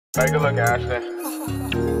Take a look, Ashton.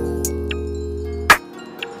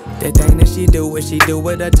 The thing that she do, what she do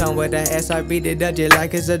with her tongue, with her ass, I beat it up just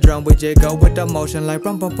like it's a drum. We just go with the motion like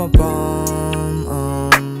bum bum bum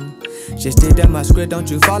bum. Just did that my script,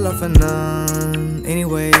 don't you follow for none.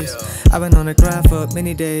 Anyways, I've been on the grind for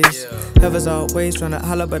many days. Heffas always tryna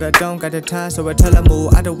holla, but I don't got the time, so I tell her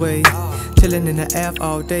move out the way. Chillin in the app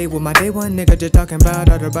all day with my day one nigga, just talking about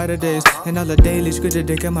all the brighter days and all the daily scripted.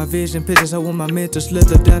 They got my vision pictures, so when my mental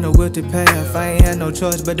slithered down a wilted path, I ain't had no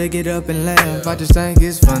choice but to get up and laugh. I just think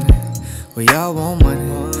it's funny. We all want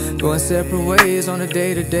money, going separate ways on a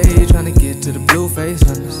day-to-day, trying to get to the blue face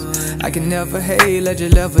hunters. I can never hate, let you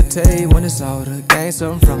levitate when it's all the gain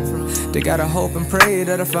something from. They gotta hope and pray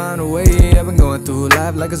that I find a way. I've been going through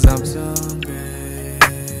life like a zombie.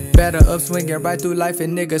 Better upswinging right through life,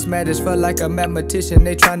 and niggas mad as fuck like a mathematician.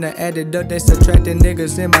 They tryna add it up, they subtracting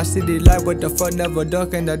niggas in my city life. What the fuck, never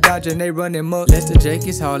ducking or dodging, they running muck. Lester Jake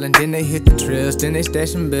is hauling, then they hit the trails, then they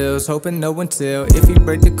stashing bills, hoping no one tell. If he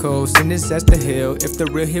break the code, send his ass to hell. If the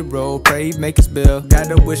real hero, pray he make his bill.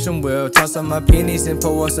 Gotta wish him well, toss on my pennies and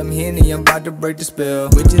pour out some Henny. I'm about to break the spell.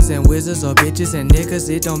 Witches and wizards or bitches and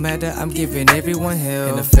niggas, it don't matter, I'm giving everyone hell.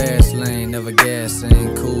 In the fast lane, never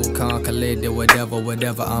gassing, cool, calm, collected, whatever,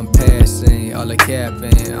 I'm passing, all the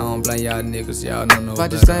capping. I don't blame y'all niggas, y'all don't know. I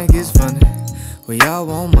just think it's funny. We all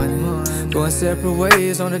want money, going separate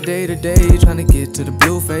ways on a day-to-day, trying to get to the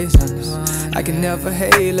blue face hunters. I can never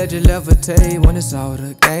hate, let you levitate when it's all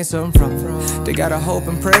the gain something from. They gotta hope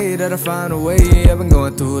and pray that I find a way. I've been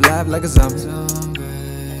going through life like a zombie.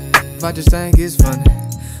 I just think it's funny.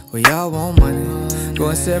 We all want money,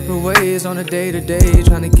 going separate ways on a day-to-day,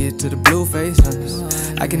 trying to get to the blue face hunters.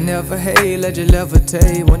 I can never hate, let you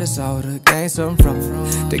levitate when it's all the gain something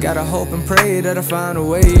from. They gotta hope and pray that I find a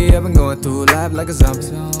way. I've been going through life like a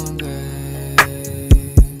zombie.